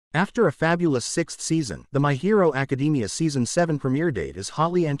After a fabulous sixth season, the My Hero Academia Season 7 premiere date is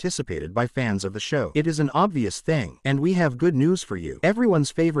hotly anticipated by fans of the show. It is an obvious thing, and we have good news for you.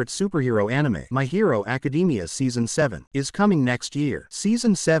 Everyone's favorite superhero anime, My Hero Academia Season 7, is coming next year.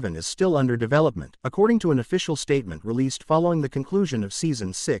 Season 7 is still under development, according to an official statement released following the conclusion of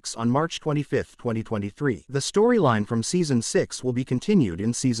Season 6 on March 25, 2023. The storyline from Season 6 will be continued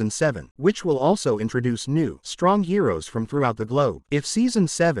in Season 7, which will also introduce new, strong heroes from throughout the globe. If Season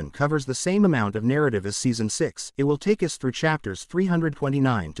 7 covers the same amount of narrative as Season 6, it will take us through chapters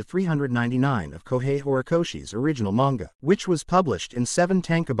 329 to 399 of Kohei Horikoshi's original manga, which was published in 7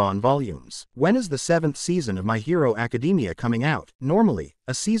 tankobon volumes. When is the 7th season of My Hero Academia coming out? Normally,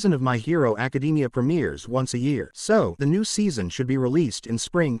 a season of My Hero Academia premieres once a year, so the new season should be released in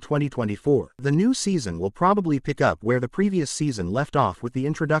spring 2024. The new season will probably pick up where the previous season left off with the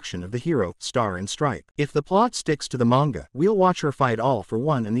introduction of the hero, Star and Stripe. If the plot sticks to the manga, we'll watch her fight All for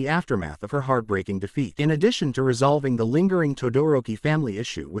One in the aftermath of her heartbreaking defeat. In addition to resolving the lingering Todoroki family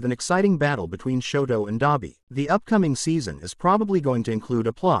issue with an exciting battle between Shoto and Dabi, the upcoming season is probably going to include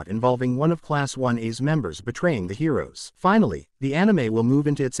a plot involving one of Class 1A's members betraying the heroes. Finally, the anime will move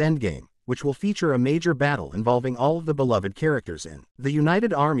into its endgame, which will feature a major battle involving all of the beloved characters in the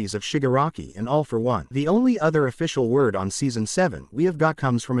united armies of Shigaraki and All for One. The only other official word on Season 7 we have got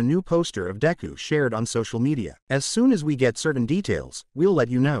comes from a new poster of Deku shared on social media. As soon as we get certain details, we'll let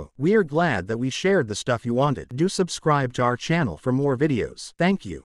you know. We are glad that we shared the stuff you wanted. Do subscribe to our channel for more videos. Thank you.